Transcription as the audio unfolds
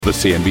The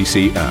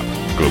CNBC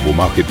app. Global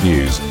market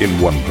news in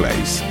one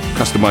place.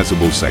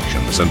 Customizable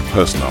sections and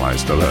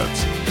personalized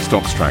alerts.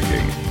 Stocks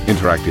tracking,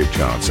 interactive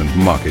charts and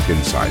market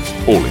insights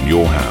all in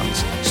your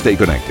hands. Stay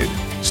connected.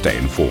 Stay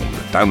informed.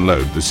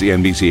 Download the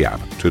CNBC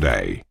app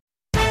today.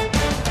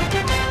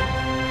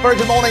 Very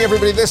good morning,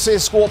 everybody. This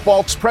is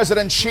Squawk.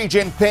 President Xi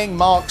Jinping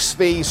marks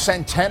the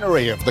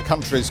centenary of the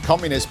country's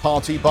Communist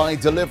Party by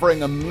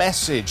delivering a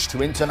message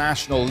to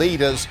international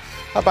leaders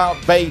about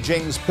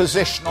Beijing's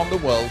position on the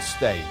world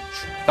stage.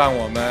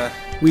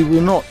 We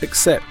will not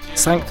accept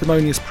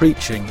sanctimonious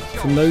preaching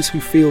from those who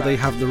feel they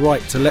have the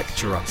right to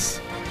lecture us.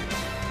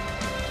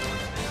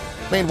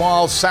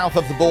 Meanwhile, south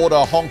of the border,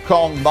 Hong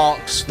Kong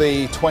marks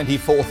the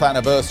 24th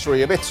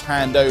anniversary of its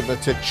handover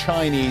to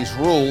Chinese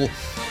rule,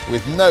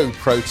 with no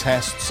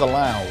protests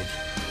allowed.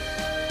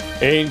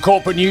 In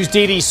corporate news,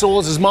 Didi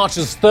soars as much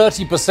as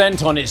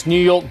 30% on its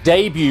New York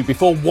debut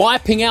before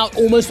wiping out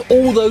almost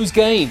all those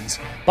gains,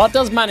 but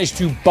does manage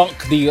to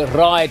buck the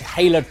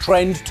ride-hailer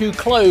trend to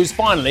close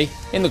finally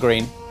in the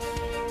green.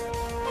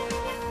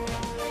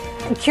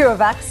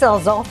 CureVac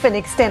sells off an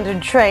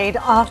extended trade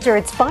after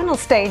its final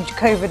stage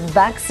COVID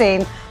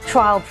vaccine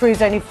trial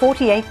proves only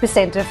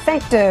 48%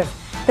 effective.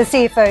 The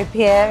CFO,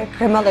 Pierre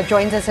Cremella,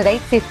 joins us at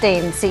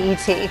 8:15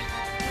 CET.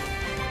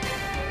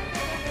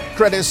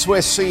 Credit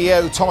Suisse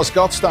CEO Thomas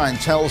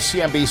Gottstein tells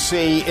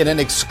CNBC in an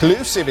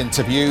exclusive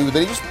interview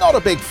that he's not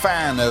a big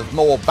fan of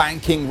more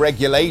banking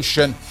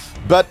regulation,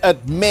 but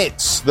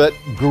admits that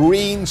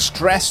green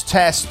stress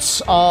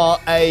tests are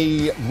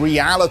a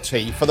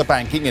reality for the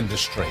banking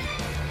industry.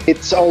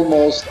 It's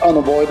almost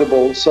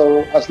unavoidable.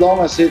 So as long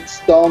as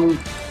it's done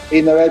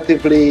in a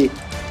relatively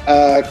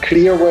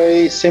clear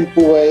way,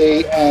 simple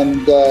way,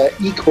 and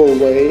equal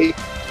way,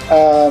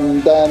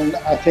 then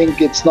I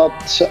think it's not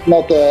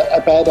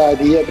a bad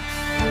idea.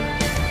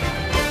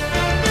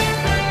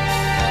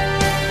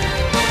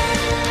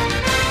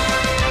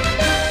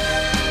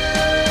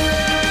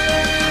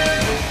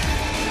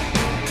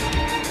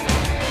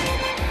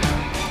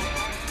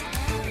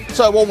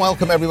 So, warm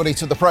welcome everybody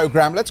to the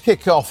programme. Let's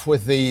kick off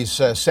with these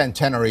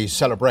centenary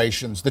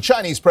celebrations. The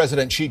Chinese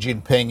President Xi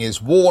Jinping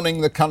is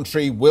warning the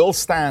country will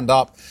stand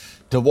up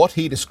to what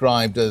he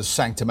described as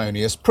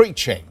sanctimonious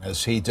preaching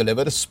as he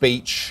delivered a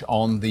speech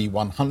on the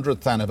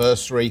 100th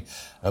anniversary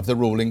of the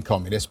ruling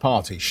Communist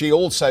Party. Xi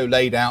also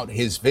laid out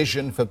his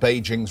vision for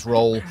Beijing's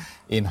role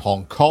in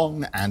Hong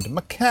Kong and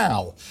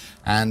Macau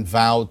and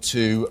vowed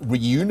to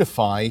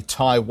reunify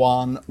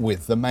Taiwan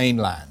with the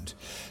mainland.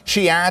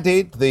 She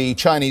added the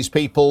Chinese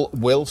people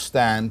will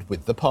stand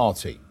with the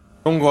party.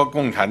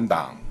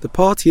 The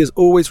party has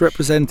always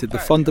represented the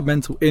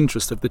fundamental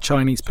interest of the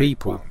Chinese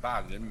people.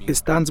 It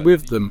stands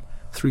with them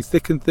through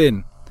thick and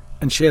thin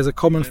and shares a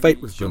common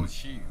fate with them.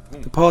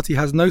 The party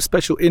has no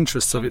special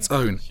interests of its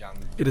own.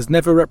 It has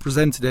never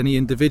represented any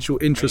individual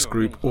interest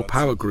group or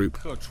power group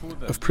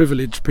of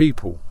privileged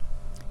people.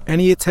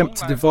 Any attempt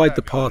to divide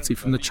the party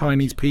from the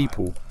Chinese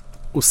people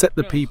or set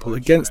the people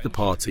against the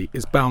party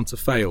is bound to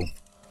fail.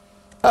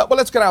 Well,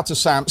 let's get out to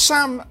Sam.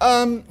 Sam,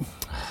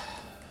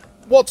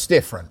 what's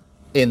different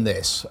in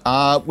this?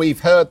 We've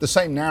heard the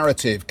same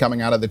narrative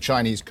coming out of the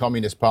Chinese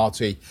Communist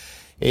Party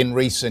in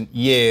recent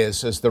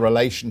years as the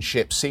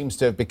relationship seems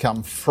to have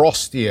become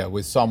frostier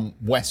with some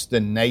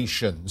Western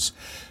nations.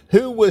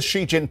 Who was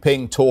Xi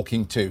Jinping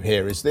talking to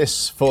here? Is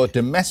this for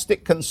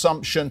domestic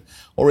consumption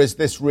or is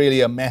this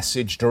really a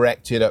message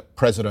directed at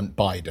President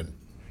Biden?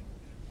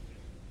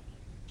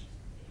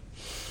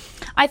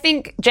 I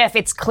think, Jeff,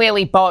 it's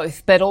clearly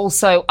both, but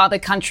also other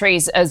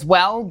countries as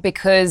well,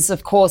 because,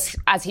 of course,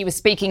 as he was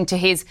speaking to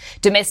his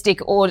domestic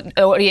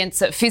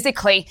audience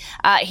physically,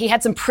 he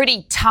had some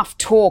pretty tough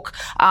talk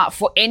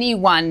for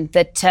anyone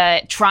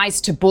that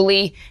tries to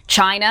bully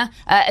China.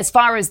 As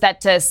far as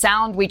that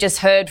sound we just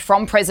heard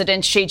from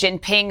President Xi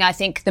Jinping, I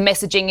think the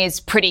messaging is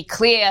pretty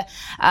clear.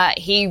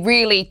 He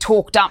really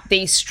talked up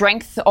the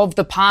strength of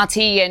the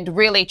party and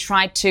really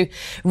tried to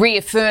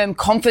reaffirm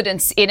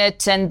confidence in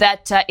it and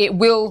that it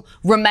will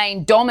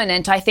remain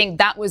dominant. I think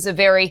that was a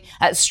very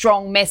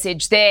strong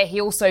message there.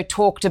 He also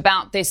talked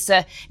about this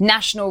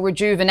national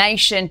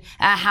rejuvenation,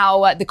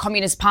 how the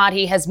Communist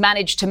Party has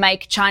managed to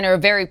make China a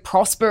very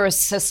prosperous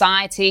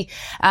society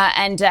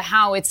and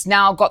how it's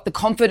now got the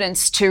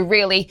confidence to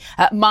really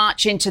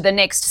march into the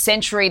next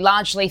century,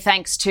 largely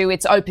thanks to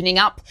its opening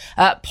up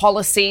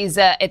policies,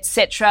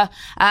 etc.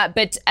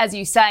 But as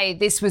you say,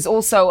 this was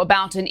also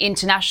about an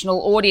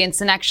international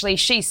audience. And actually,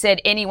 she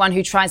said anyone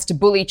who tries to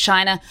bully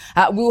China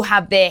will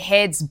have their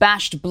heads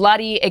bashed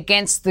bloody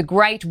against the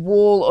Great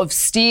Wall of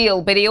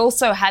Steel. But he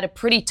also had a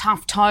pretty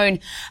tough tone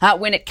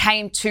when it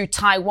came to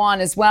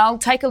Taiwan as well.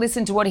 Take a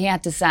listen to what he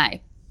had to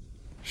say.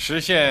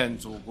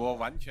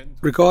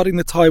 Regarding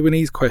the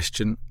Taiwanese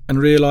question and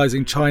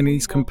realising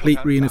Chinese complete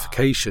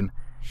reunification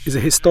is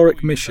a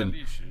historic mission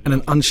and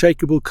an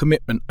unshakable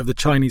commitment of the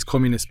Chinese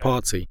Communist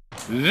Party.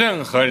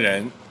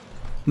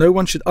 No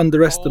one should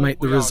underestimate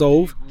the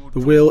resolve, the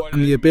will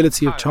and the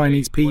ability of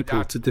Chinese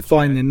people to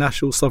define their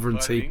national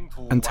sovereignty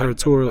and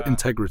territorial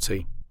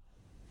integrity.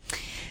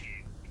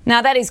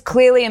 Now, that is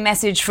clearly a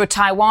message for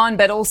Taiwan,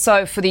 but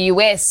also for the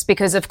US,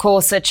 because, of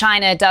course,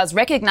 China does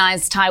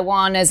recognize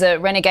Taiwan as a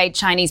renegade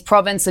Chinese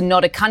province and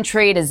not a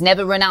country. It has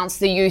never renounced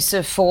the use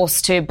of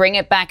force to bring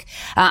it back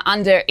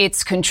under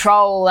its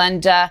control.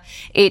 And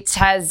it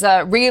has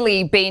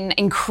really been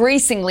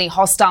increasingly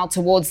hostile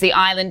towards the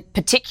island,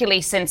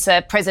 particularly since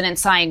President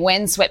Tsai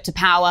Ing-wen swept to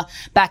power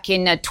back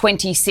in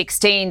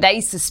 2016. They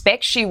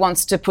suspect she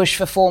wants to push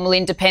for formal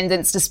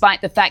independence,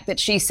 despite the fact that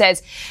she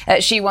says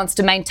she wants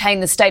to maintain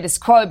the status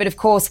quo. But of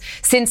course,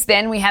 since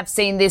then, we have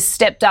seen this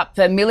stepped up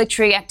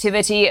military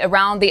activity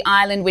around the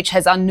island, which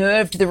has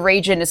unnerved the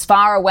region as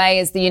far away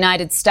as the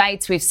United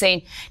States. We've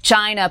seen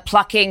China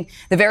plucking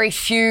the very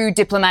few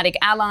diplomatic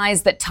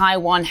allies that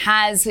Taiwan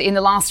has in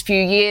the last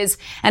few years.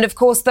 And of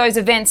course, those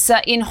events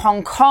in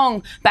Hong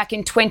Kong back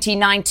in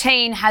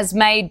 2019 has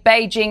made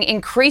Beijing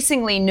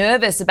increasingly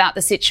nervous about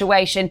the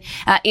situation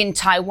in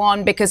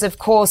Taiwan, because of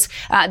course,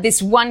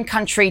 this one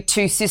country,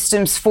 two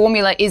systems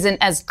formula isn't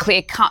as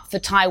clear cut for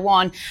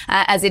Taiwan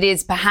as it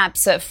is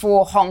perhaps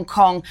for Hong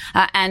Kong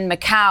and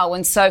Macau.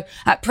 And so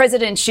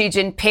President Xi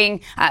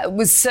Jinping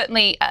was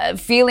certainly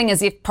feeling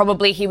as if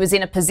probably he was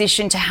in a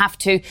position to have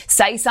to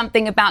say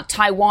something about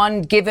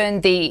Taiwan,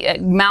 given the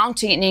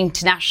mounting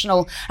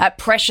international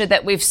pressure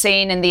that we've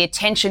seen and the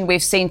attention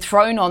we've seen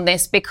thrown on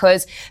this,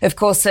 because, of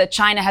course,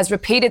 China has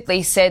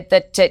repeatedly said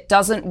that it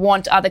doesn't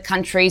want other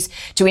countries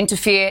to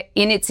interfere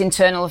in its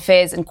internal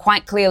affairs. And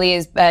quite clearly,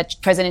 as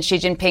President Xi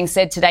Jinping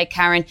said today,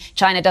 Karen,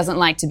 China doesn't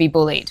like to be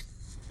bullied.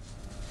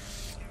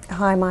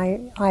 Hi, my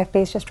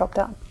IFB's just dropped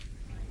out.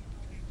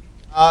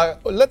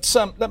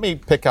 Let me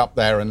pick up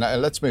there and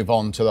let's move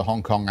on to the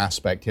Hong Kong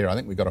aspect here. I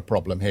think we've got a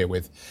problem here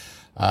with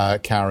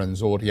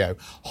Karen's audio.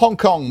 Hong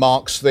Kong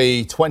marks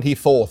the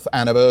 24th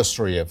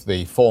anniversary of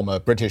the former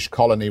British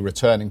colony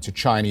returning to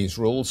Chinese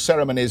rule.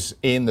 Ceremonies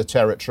in the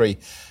territory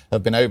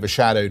have been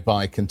overshadowed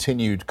by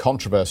continued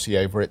controversy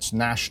over its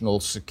national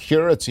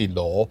security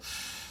law.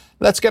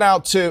 Let's get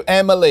out to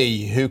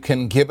Emily, who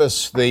can give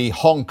us the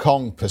Hong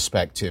Kong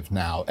perspective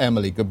now.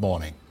 Emily, good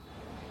morning.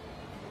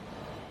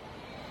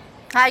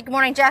 Hi, good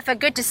morning, Jeff.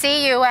 Good to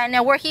see you.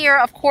 And we're here,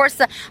 of course,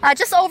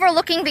 just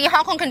overlooking the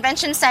Hong Kong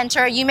Convention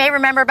Center. You may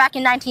remember back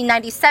in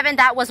 1997,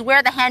 that was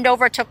where the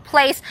handover took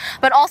place.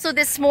 But also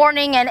this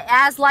morning, and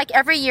as like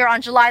every year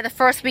on July the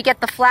 1st, we get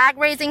the flag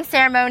raising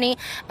ceremony,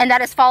 and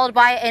that is followed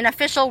by an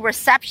official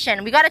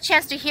reception. We got a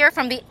chance to hear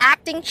from the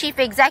acting chief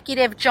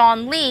executive,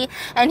 John Lee,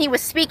 and he was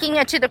speaking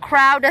to the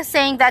crowd,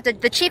 saying that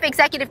the chief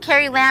executive,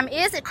 Carrie Lam,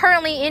 is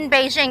currently in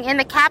Beijing, in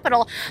the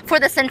capital, for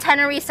the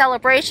centenary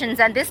celebrations.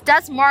 And this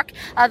does mark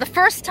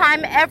the first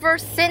time ever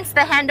since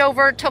the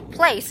handover took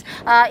place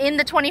in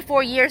the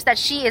 24 years that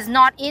she is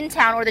not in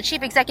town, or the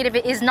chief executive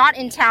is not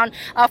in town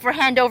for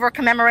handover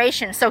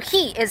commemoration. So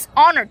he is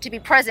honored to be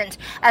present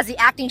as the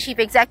acting chief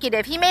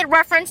executive. He made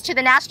reference to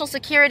the national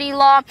security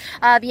law,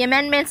 the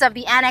amendments of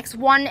the Annex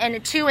 1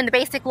 and 2 in the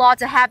basic law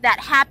to have that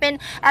happen,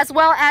 as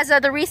well as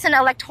the recent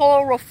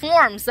electoral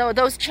reforms, so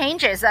those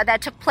changes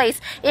that took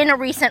place in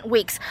recent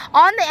weeks.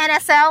 On the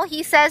NSL,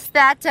 he says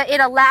that it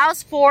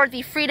allows for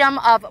the freedom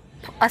of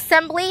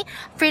assembly,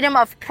 freedom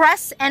of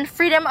press, and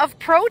freedom of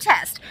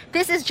protest.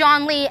 This is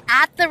John Lee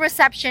at the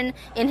reception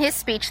in his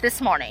speech this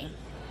morning.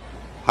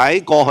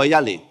 Over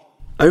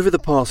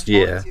the past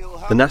year,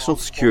 the national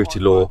security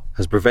law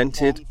has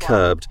prevented,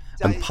 curbed,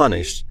 and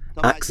punished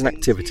acts and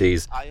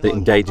activities that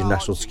engage in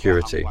national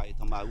security.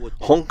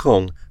 Hong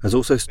Kong has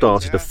also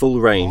started a full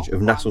range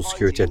of national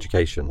security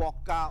education.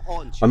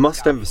 I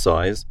must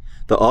emphasise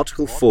that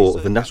Article 4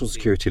 of the National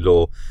Security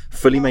Law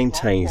fully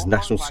maintains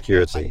national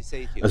security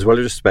as well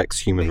as respects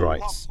human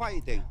rights.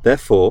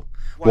 Therefore,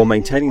 while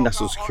maintaining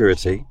national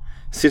security,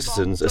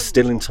 citizens are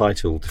still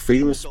entitled to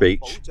freedom of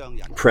speech,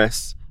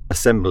 press,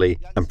 assembly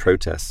and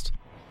protest.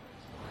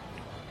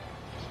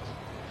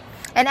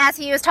 And as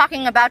he was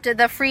talking about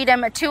the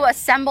freedom to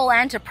assemble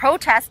and to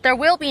protest, there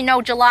will be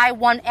no July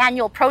 1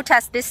 annual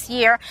protest this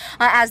year,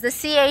 as the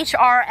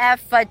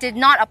CHRF did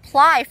not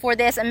apply for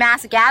this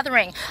mass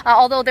gathering.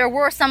 Although there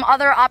were some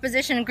other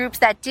opposition groups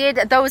that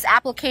did, those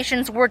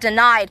applications were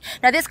denied.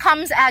 Now, this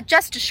comes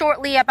just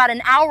shortly, about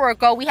an hour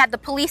ago, we had the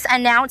police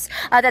announce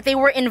that they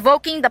were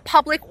invoking the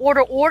public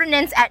order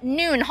ordinance at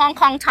noon Hong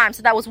Kong time.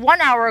 So that was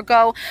 1 hour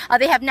ago.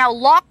 They have now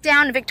locked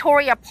down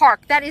Victoria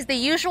Park. That is the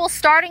usual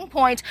starting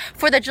point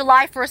for the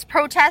July 1st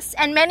protests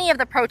and many of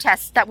the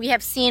protests that we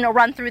have seen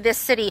run through this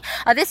city.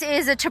 This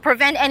is to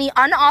prevent any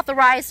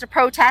unauthorized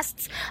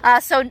protests.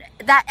 So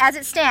that, as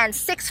it stands,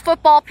 6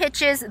 football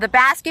pitches, the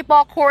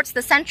basketball courts,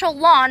 the central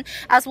lawn,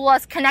 as well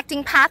as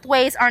connecting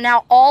pathways are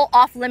now all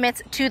off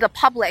limits to the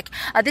public.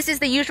 This is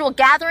the usual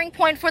gathering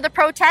point for the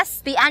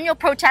protests. The annual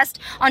protest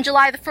on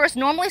July the 1st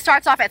normally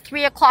starts off at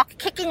 3 o'clock,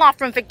 kicking off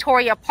from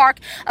Victoria Park,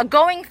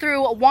 going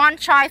through Wan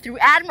Chai, through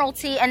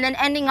Admiralty, and then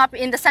ending up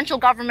in the central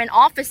government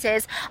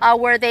offices,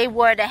 where they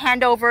would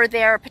hand over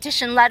their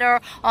petition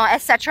letter,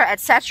 etc.,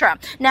 etc.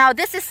 Now,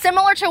 this is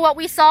similar to what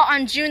we saw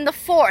on June the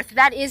 4th.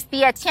 That is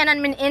the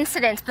Tiananmen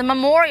incident, the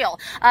memorial.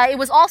 It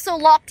was also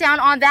locked down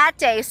on that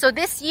day. So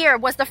this year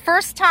was the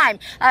first time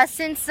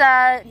since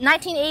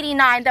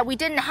 1989 that we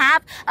didn't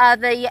have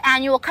the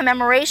annual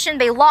commemoration.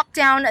 They locked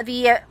down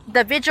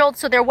the vigil,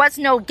 so there was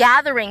no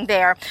gathering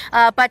there.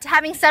 But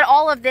having said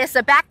all of this,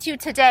 back to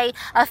today,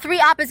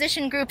 3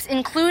 opposition groups,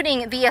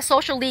 including the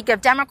Social League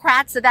of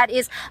Democrats, that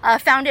is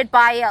founded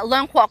by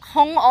Leung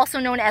Kwok-hong, also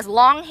known as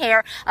Long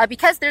Hair,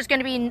 because there's going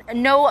to be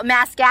no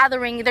mass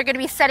gathering, they're going to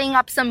be setting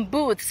up some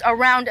booths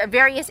around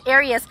various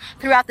areas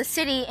throughout the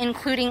city,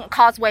 including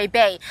Causeway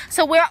Bay.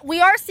 So we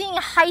are seeing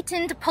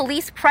heightened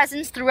police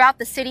presence throughout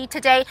the city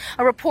today.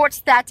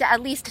 Reports that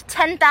at least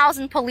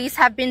 10,000 police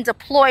have been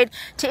deployed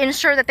to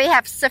ensure that they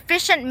have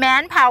sufficient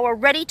manpower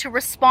ready to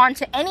respond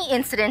to any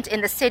incident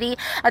in the city.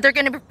 They're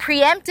going to be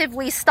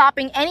preemptively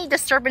stopping any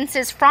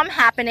disturbances from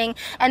happening.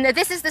 And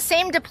this is the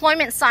same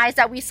deployment size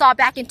that we saw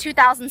back in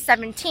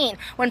 2017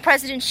 when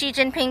President Xi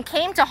Jinping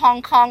came to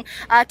Hong Kong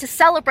to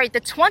celebrate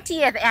the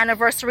 20th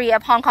anniversary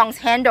of Hong Kong's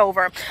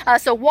handover.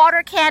 So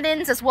water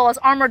cannons as well as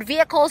armored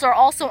vehicles are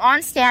also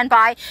on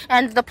standby,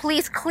 and the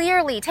police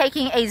clearly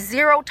taking a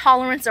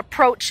zero-tolerance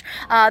approach.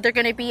 They're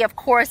going to be, of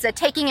course,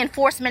 taking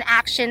enforcement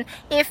action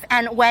if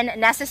and when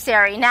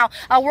necessary. Now,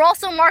 we're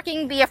also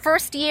marking the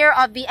first year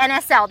of the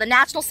NSL, the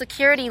National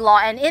Security Law,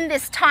 and in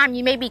this time,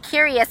 you may be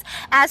curious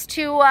as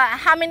to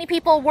how many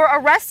people were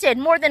arrested.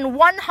 More than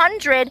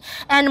 100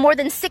 and more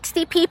than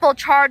 60 people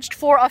charged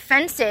for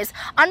offenses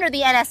under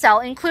the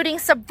NSL, including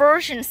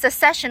subversion,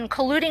 secession,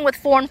 colluding with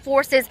foreign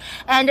forces,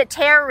 and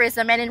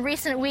terrorism. And in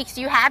recent weeks,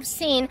 you have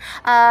seen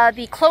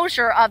the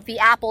closure of the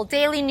Apple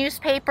Daily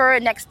newspaper,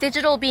 Next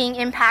Digital being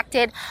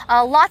impacted.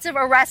 Lots of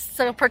arrests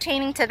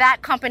pertaining to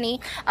that company.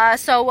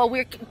 So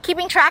we're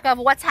keeping track of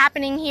what's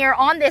happening here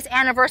on this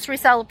anniversary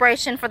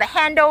celebration for the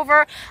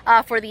handover,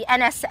 for the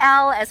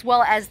NSL, as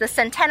well as the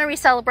centenary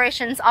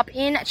celebrations up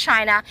in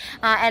China.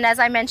 And as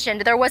I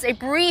mentioned, there was a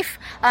brief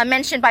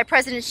mention by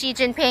President Xi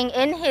Jinping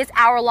in his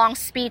hour-long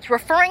speech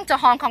referring to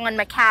Hong Kong and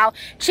Macau.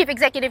 Chief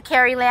Executive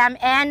Carrie Lam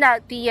and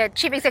the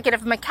Chief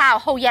Executive of Macau,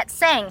 Ho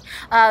Yat-seng,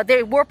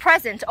 they were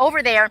present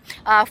over there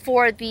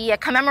for the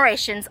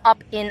commemorations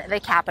up in the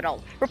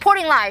capital.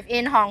 Reporting live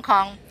in Hong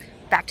Kong.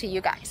 Back to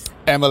you guys.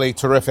 Emily,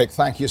 terrific.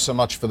 Thank you so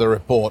much for the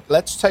report.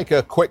 Let's take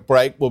a quick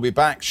break. We'll be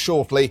back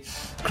shortly.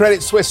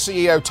 Credit Suisse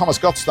CEO Thomas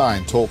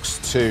Gottstein talks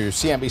to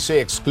CNBC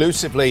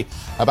exclusively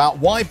about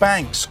why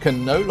banks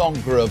can no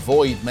longer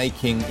avoid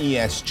making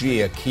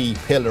ESG a key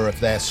pillar of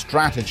their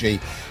strategy.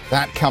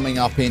 That coming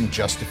up in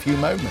just a few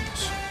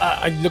moments.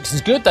 It looks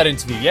good, that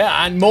interview,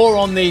 yeah. And more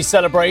on the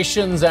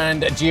celebrations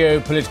and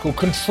geopolitical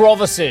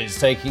controversies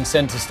taking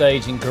centre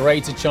stage in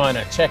Greater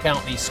China. Check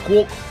out the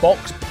Squawk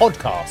Box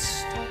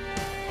podcast.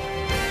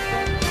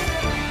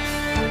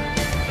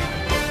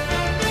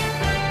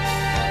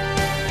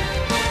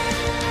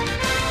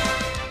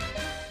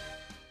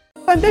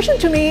 Ambition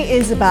to me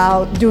is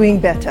about doing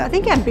better. I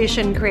think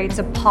ambition creates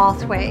a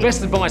pathway. The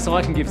best advice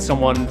I can give to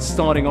someone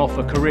starting off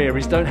a career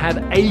is don't have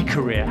a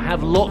career,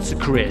 have lots of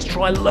careers,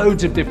 try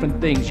loads of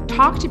different things.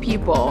 Talk to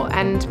people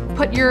and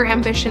put your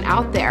ambition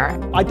out there.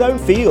 I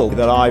don't feel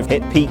that I've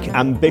hit peak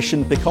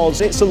ambition because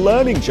it's a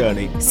learning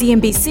journey.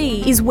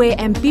 CNBC is where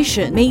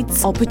ambition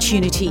meets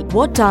opportunity.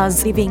 What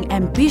does living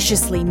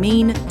ambitiously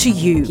mean to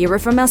you? Hear it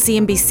from our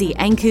CNBC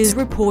anchors,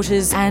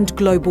 reporters, and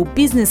global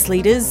business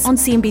leaders on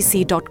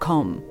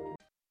CNBC.com.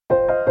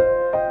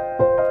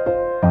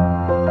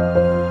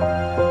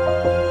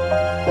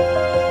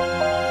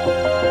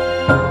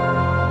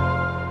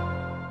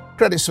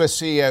 Credit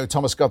Suisse CEO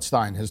Thomas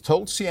Gottstein has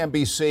told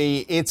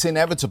CNBC it's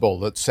inevitable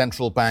that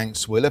central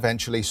banks will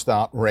eventually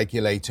start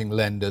regulating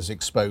lenders'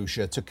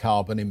 exposure to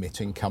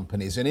carbon-emitting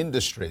companies and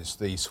industries.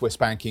 The Swiss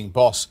banking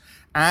boss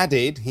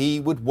added he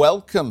would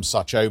welcome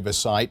such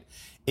oversight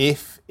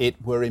if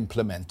it were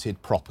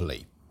implemented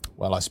properly.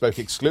 Well, I spoke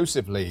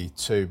exclusively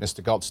to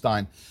Mr.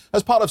 Gottstein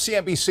as part of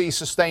CNBC's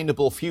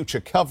Sustainable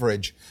Future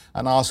coverage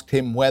and asked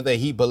him whether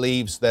he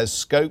believes there's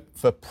scope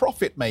for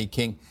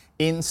profit-making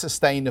in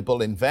sustainable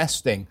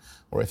investing,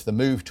 or if the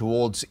move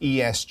towards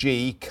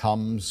ESG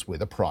comes with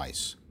a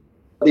price.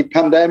 The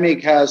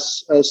pandemic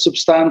has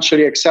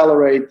substantially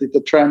accelerated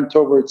the trend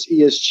towards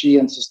ESG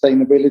and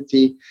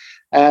sustainability,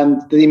 and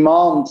the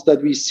demand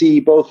that we see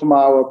both from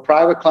our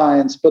private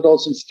clients but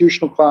also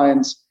institutional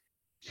clients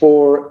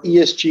for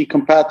ESG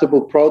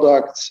compatible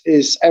products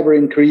is ever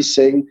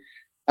increasing,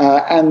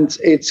 and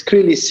it's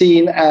clearly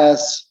seen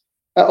as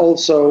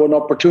also an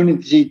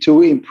opportunity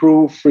to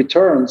improve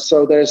returns.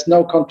 So there's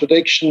no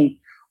contradiction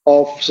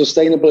of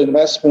sustainable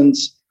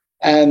investments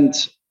and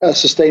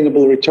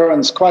sustainable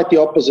returns. Quite the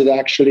opposite,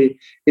 actually.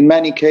 In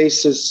many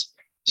cases,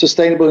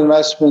 sustainable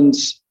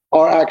investments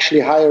are actually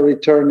higher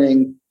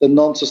returning than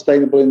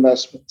non-sustainable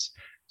investments.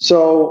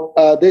 So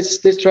this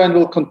trend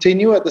will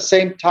continue. At the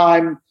same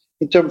time,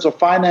 in terms of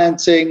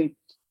financing,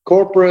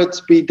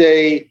 corporates, be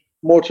they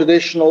more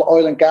traditional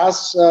oil and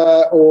gas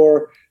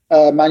or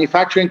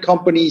manufacturing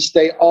companies,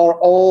 they are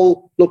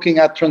all looking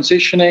at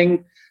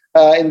transitioning,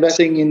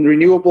 investing in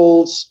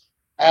renewables.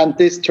 And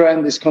this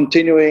trend is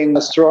continuing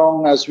as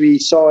strong as we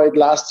saw it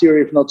last year,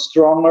 if not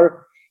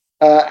stronger.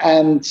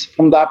 And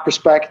from that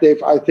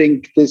perspective, I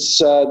think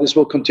this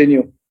will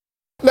continue.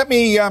 Let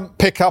me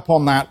pick up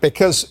on that,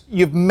 because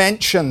you've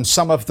mentioned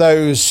some of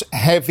those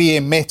heavy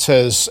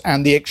emitters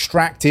and the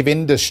extractive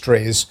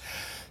industries.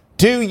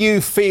 Do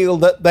you feel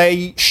that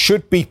they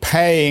should be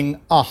paying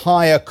a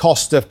higher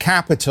cost of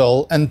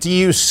capital? And do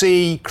you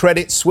see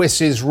Credit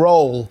Suisse's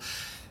role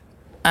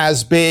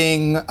as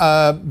being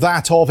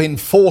that of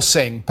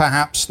enforcing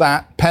perhaps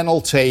that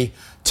penalty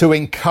to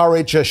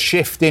encourage a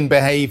shift in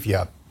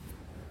behaviour?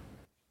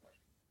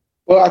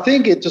 Well, I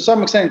think to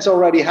some extent it's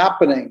already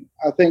happening.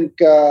 I think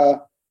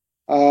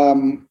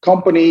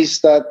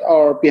companies that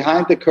are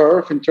behind the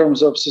curve in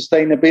terms of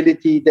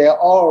sustainability, they are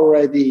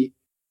already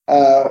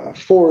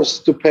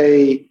forced to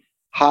pay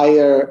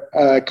higher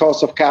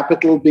cost of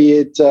capital, be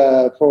it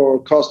for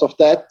cost of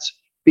debt,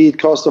 be it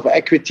cost of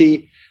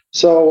equity.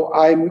 So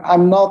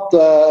I'm not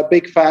a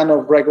big fan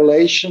of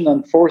regulation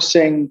and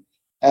forcing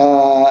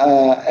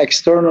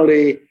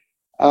externally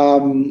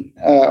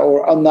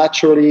or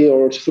unnaturally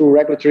or through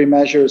regulatory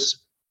measures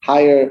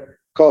higher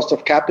cost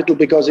of capital,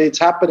 because it's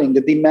happening.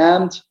 The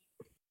demand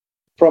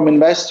from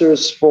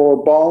investors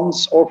for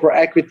bonds or for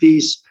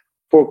equities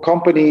for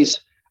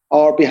companies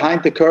are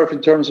behind the curve in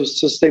terms of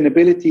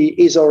sustainability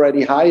is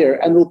already higher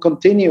and will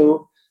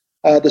continue.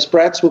 The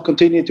spreads will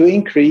continue to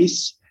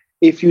increase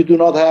if you do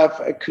not have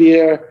a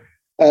clear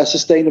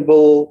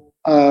sustainable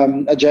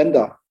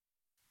agenda.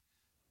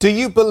 Do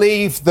you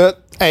believe that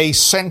a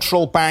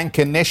central bank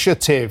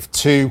initiative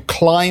to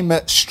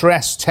climate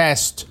stress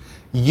test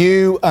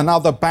you and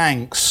other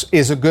banks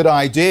is a good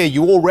idea?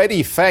 You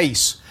already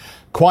face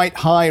quite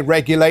high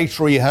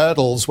regulatory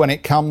hurdles when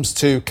it comes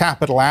to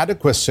capital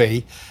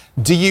adequacy.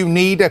 Do you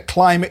need a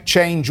climate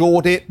change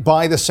audit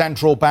by the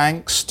central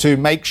banks to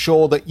make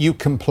sure that you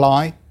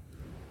comply?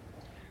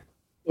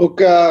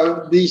 Look,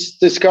 these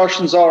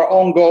discussions are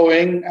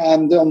ongoing,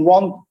 and in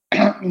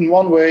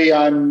one way,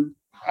 I'm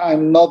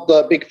not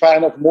a big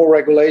fan of more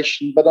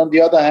regulation, but on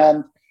the other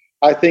hand,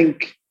 I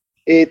think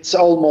it's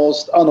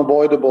almost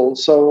unavoidable.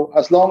 So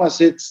as long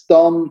as it's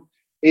done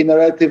in a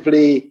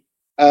relatively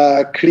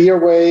clear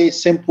way,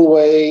 simple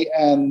way,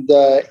 and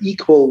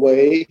equal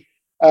way,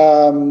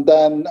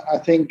 then I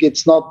think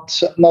it's not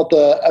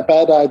a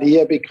bad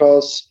idea,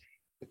 because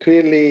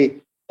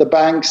clearly the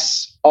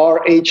banks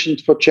are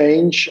agents for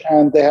change,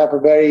 and they have a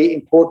very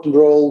important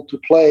role to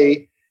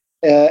play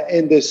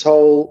in this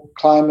whole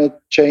climate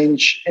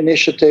change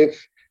initiative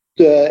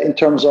in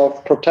terms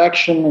of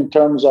protection, in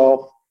terms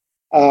of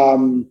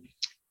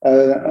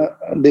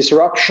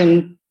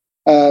disruption,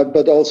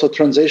 but also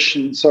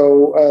transition.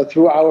 So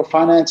through our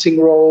financing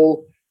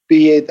role,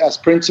 be it as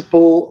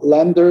principal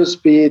lenders,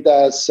 be it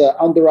as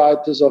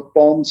underwriters of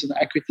bonds and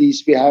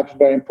equities, we have a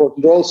very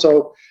important role.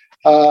 So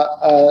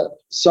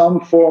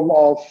some form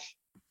of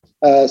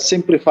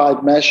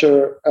simplified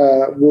measure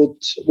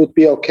would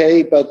be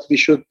okay, but we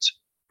should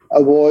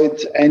avoid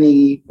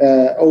any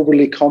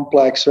overly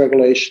complex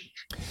regulation.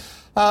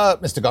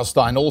 Mr.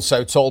 Gottstein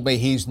also told me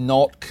he's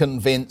not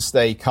convinced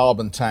a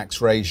carbon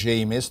tax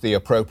regime is the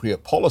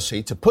appropriate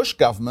policy to push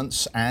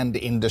governments and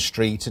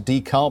industry to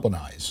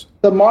decarbonise.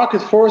 The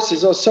market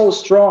forces are so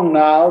strong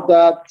now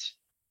that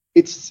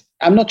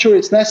I'm not sure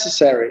it's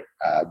necessary,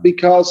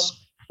 because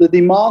the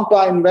demand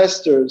by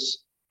investors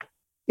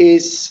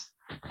is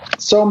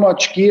so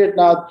much geared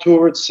now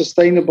towards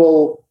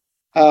sustainable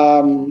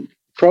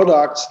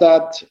products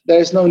that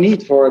there's no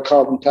need for a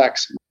carbon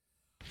tax.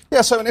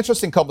 Yeah, so an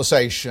interesting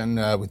conversation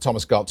with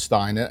Thomas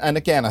Gottstein. And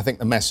again, I think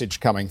the message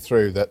coming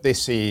through that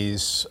this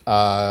is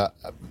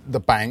the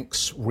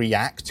banks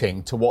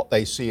reacting to what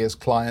they see as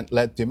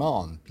client-led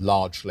demand,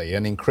 largely.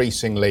 And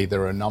increasingly,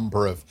 there are a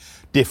number of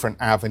different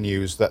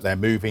avenues that they're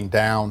moving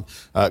down.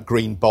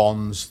 Green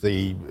bonds,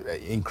 the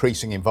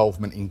increasing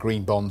involvement in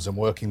green bonds, and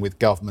working with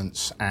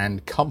governments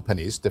and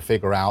companies to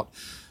figure out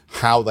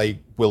how they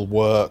will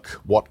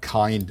work, what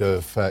kind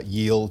of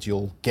yield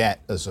you'll get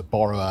as a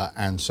borrower,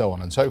 and so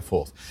on and so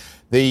forth.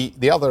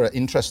 The other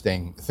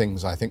interesting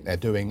things I think they're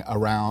doing are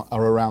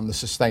around the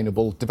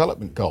sustainable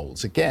development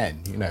goals.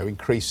 Again,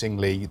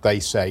 increasingly they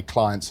say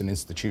clients and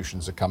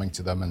institutions are coming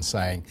to them and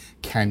saying,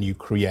 can you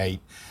create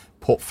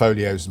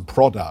portfolios and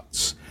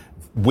products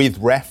with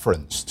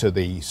reference to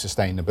the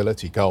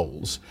sustainability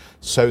goals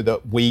so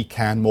that we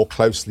can more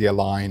closely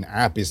align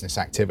our business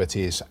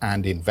activities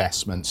and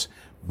investments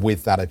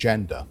with that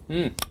agenda.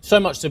 So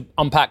much to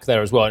unpack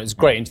there as well. And it's a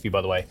great interview,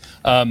 by the way.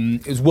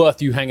 It was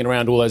worth you hanging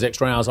around all those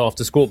extra hours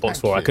after Squawk Box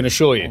for, I can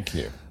assure you. Thank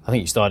you. I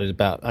think you started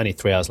about only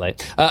 3 hours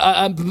late.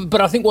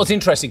 But I think what's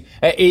interesting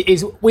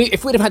is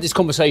if we'd have had this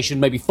conversation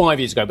maybe 5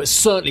 years ago, but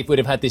certainly if we'd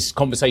have had this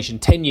conversation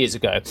 10 years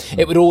ago,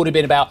 it would all have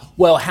been about,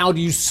 well, how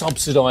do you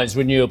subsidise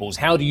renewables?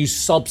 How do you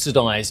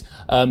subsidise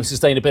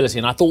sustainability?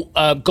 And I thought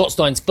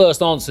Gottstein's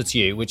first answer to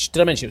you, which,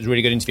 did I mention it was a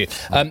really good interview,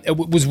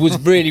 was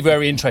really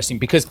very interesting,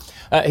 because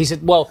he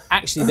said, well,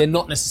 actually, they're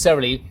not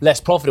necessarily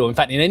less profitable. In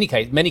fact, in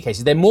many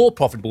cases, they're more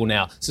profitable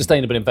now,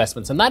 sustainable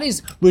investments. And that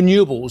is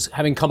renewables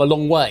having come a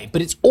long way.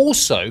 But it's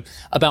also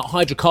about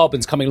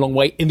hydrocarbons coming a long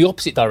way in the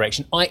opposite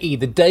direction, i.e.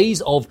 the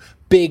days of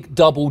big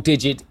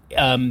double-digit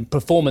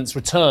performance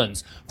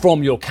returns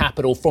from your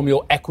capital, from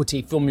your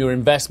equity, from your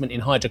investment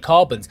in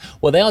hydrocarbons,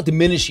 well, they are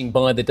diminishing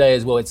by the day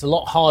as well. It's a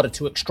lot harder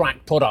to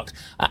extract product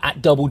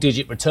at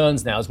double-digit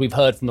returns now, as we've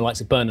heard from the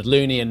likes of Bernard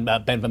Looney and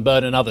Ben van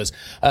Beurden and others.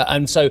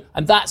 And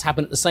that's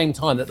happened at the same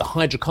time that the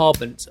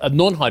hydrocarbons,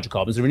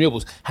 non-hydrocarbons, the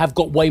renewables, have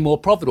got way more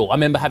profitable. I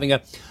remember having Herr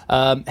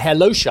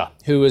Loescher,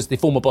 who was the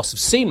former boss of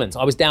Siemens.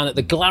 I was down at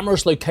the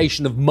glamorous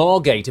location of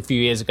Margate a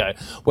few years ago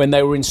when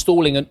they were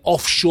installing an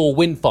offshore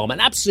wind farm, an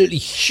absolutely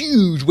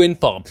huge wind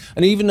farm.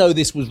 And even though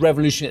this was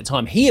revolutionary at the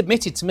time, he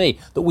admitted to me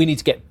that we need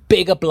to get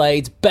bigger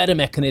blades, better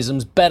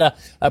mechanisms, better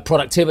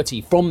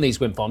productivity from these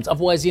wind farms.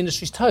 Otherwise, the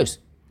industry's toast.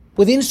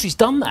 Well, the industry's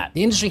done that.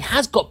 The industry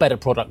has got better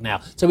product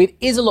now. So it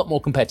is a lot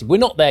more competitive. We're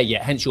not there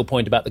yet, hence your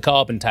point about the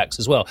carbon tax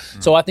as well.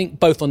 So I think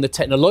both on the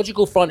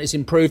technological front it's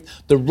improved.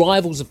 The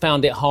rivals have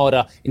found it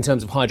harder in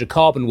terms of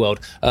hydrocarbon world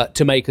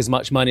to make as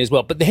much money as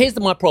well. But here's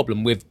my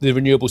problem with the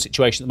renewable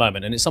situation at the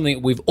moment, and it's something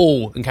that we've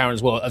all, and Karen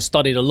as well, have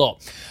studied a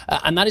lot.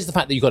 And that is the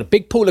fact that you've got a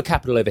big pool of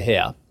capital over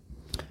here,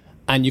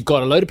 and you've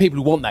got a load of people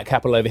who want that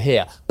capital over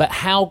here. But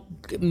how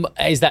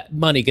is that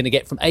money going to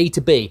get from A to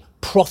B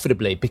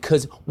profitably?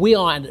 Because we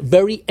are at a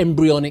very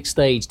embryonic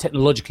stage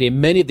technologically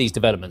in many of these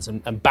developments,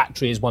 and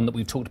battery is one that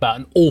we've talked about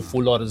an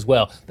awful lot as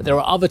well. But there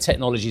are other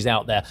technologies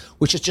out there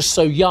which are just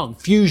so young.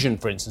 Fusion,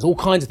 for instance, all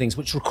kinds of things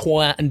which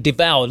require and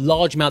devour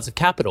large amounts of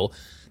capital.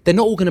 They're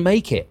not all going to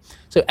make it.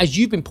 So as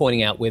you've been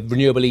pointing out with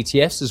renewable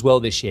ETFs as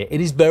well this year,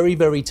 it is very,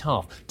 very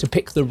tough to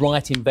pick the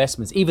right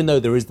investments, even though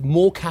there is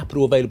more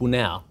capital available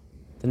now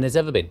than there's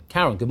ever been.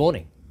 Karen, good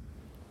morning.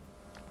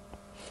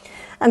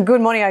 And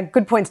good morning.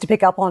 Good points to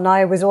pick up on.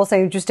 I was also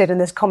interested in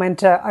this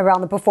comment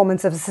around the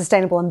performance of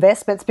sustainable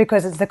investments,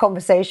 because it's the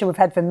conversation we've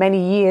had for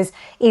many years,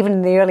 even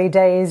in the early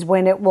days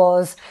when it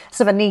was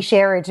sort of a niche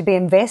area to be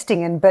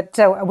investing in. But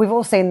we've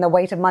all seen the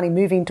weight of money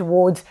moving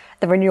towards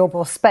the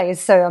renewable space.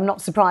 So I'm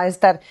not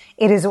surprised that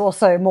it is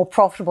also more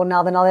profitable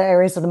now than other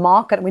areas of the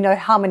market. We know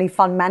how many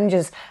fund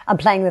managers are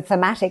playing the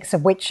thematics,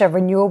 of which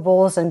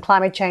renewables and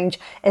climate change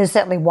is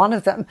certainly one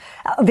of them.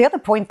 The other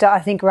point, I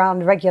think,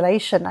 around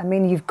regulation, I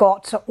mean, you've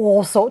got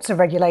all sorts of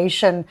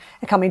regulation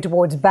coming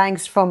towards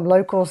banks from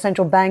local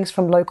central banks,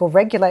 from local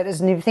regulators.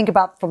 And if you think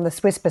about from the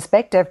Swiss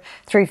perspective,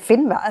 through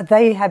FINMA,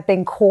 they have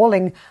been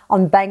calling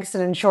on banks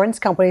and insurance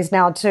companies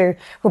now to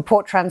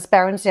report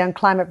transparency on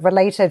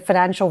climate-related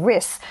financial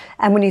risks.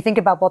 And when you think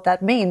about what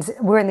that means,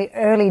 we're in the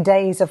early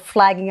days of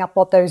flagging up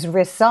what those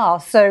risks are.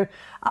 So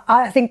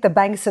I think the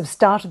banks have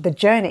started the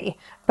journey,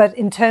 but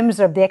in terms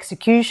of the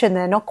execution,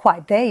 they're not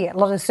quite there yet. A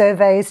lot of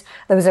surveys,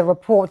 there was a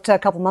report a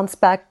couple of months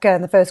back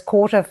in the first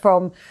quarter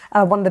from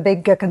one of the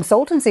big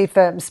consultancy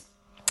firms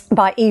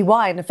by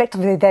EY, and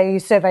effectively they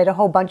surveyed a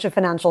whole bunch of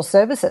financial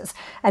services,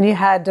 and you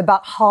had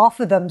about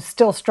half of them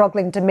still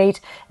struggling to meet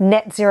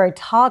net zero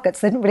targets.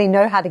 They didn't really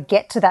know how to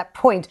get to that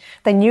point.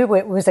 They knew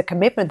it was a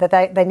commitment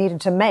that they needed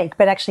to make,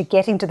 but actually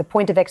getting to the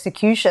point of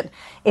execution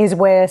is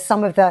where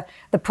some of the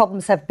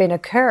problems have been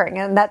occurring.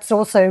 And that's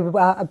also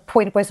a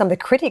point where some of the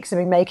critics have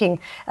been making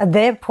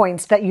their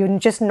points that you're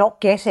just not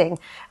getting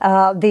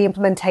the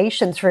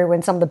implementation through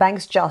in some of the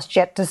banks just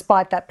yet,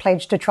 despite that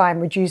pledge to try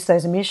and reduce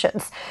those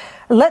emissions.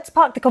 Let's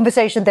park the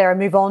conversation there and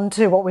move on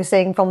to what we're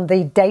seeing from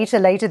the data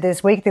later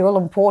this week, the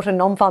all-important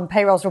non-farm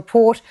payrolls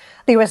report.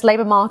 The US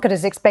labour market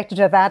is expected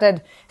to have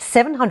added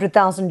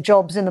 700,000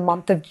 jobs in the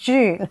month of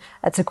June.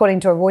 That's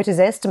according to a Reuters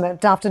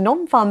estimate, after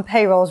non-farm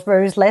payrolls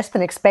rose less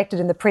than expected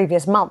in the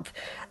previous month.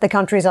 The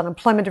country's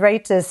unemployment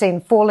rate is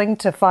seen falling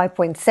to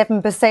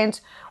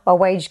 5.7%, while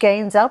wage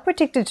gains are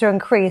predicted to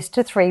increase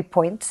to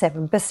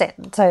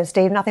 3.7%. So,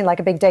 Steve, nothing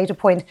like a big data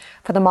point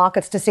for the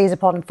markets to seize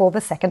upon for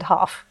the second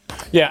half.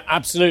 Yeah,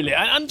 absolutely.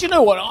 And do you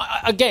know what?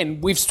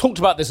 Again, we've talked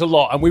about this a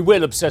lot, and we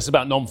will obsess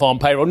about non-farm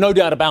payroll, no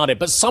doubt about it.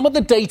 But some of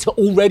the data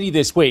already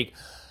this week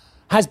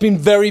has been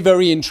very,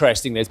 very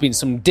interesting. There's been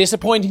some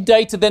disappointing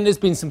data. Then there's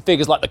been some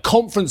figures like the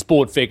Conference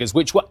Board figures,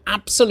 which were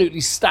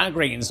absolutely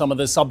staggering in some of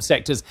the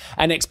subsectors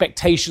and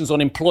expectations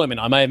on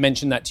employment. I may have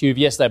mentioned that to you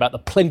yesterday about the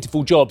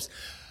plentiful jobs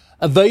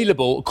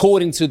available,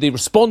 according to the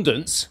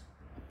respondents,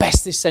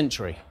 best this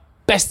century,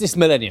 best this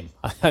millennium.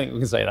 I think we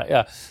can say that,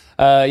 yeah.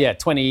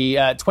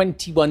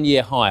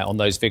 21-year high on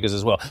those figures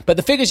as well. But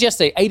the figures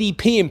yesterday,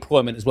 ADP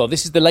employment as well.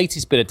 This is the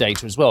latest bit of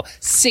data as well.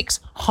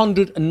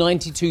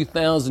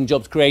 692,000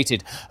 jobs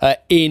created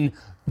in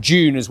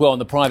June as well on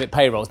the private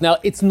payrolls. Now,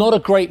 it's not a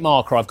great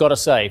marker, I've got to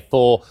say,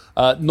 for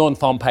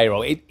non-farm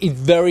payroll. It is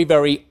very,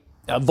 very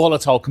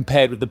volatile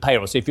compared with the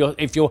payroll. So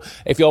if you're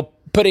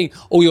putting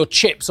all your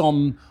chips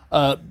on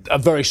a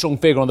very strong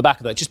figure on the back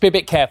of that. Just be a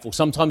bit careful.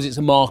 Sometimes it's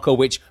a marker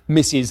which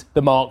misses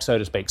the mark, so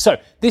to speak. So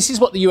this is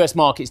what the US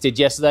markets did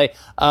yesterday.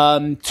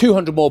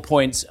 200 more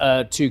points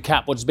to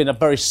cap what has been a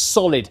very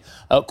solid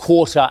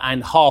quarter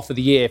and half of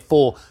the year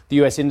for the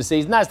US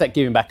indices. Nasdaq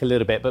giving back a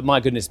little bit, but my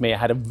goodness me, it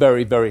had a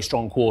very, very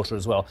strong quarter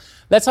as well.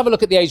 Let's have a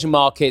look at the Asian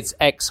markets,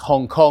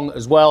 ex-Hong Kong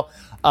as well.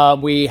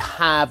 We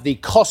have the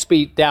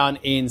Kospi down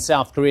in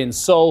South Korean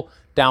Seoul,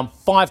 down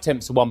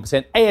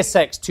 0.5%.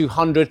 ASX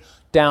 200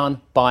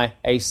 down by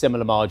a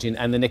similar margin,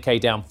 and the Nikkei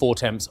down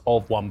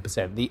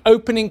 0.4%. The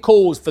opening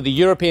calls for the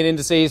European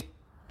indices,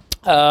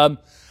 a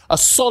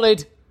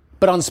solid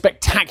but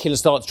unspectacular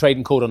start to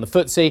trading called on the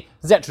FTSE.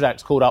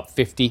 Xetra called up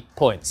 50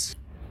 points.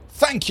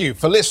 Thank you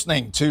for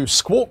listening to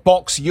Squawk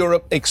Box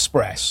Europe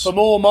Express. For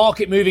more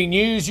market-moving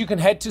news, you can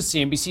head to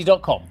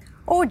cnbc.com.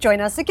 Or join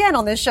us again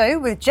on the show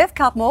with Jeff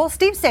Cutmore,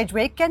 Steve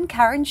Sedgwick and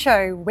Karen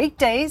Cho,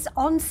 weekdays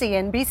on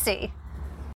CNBC.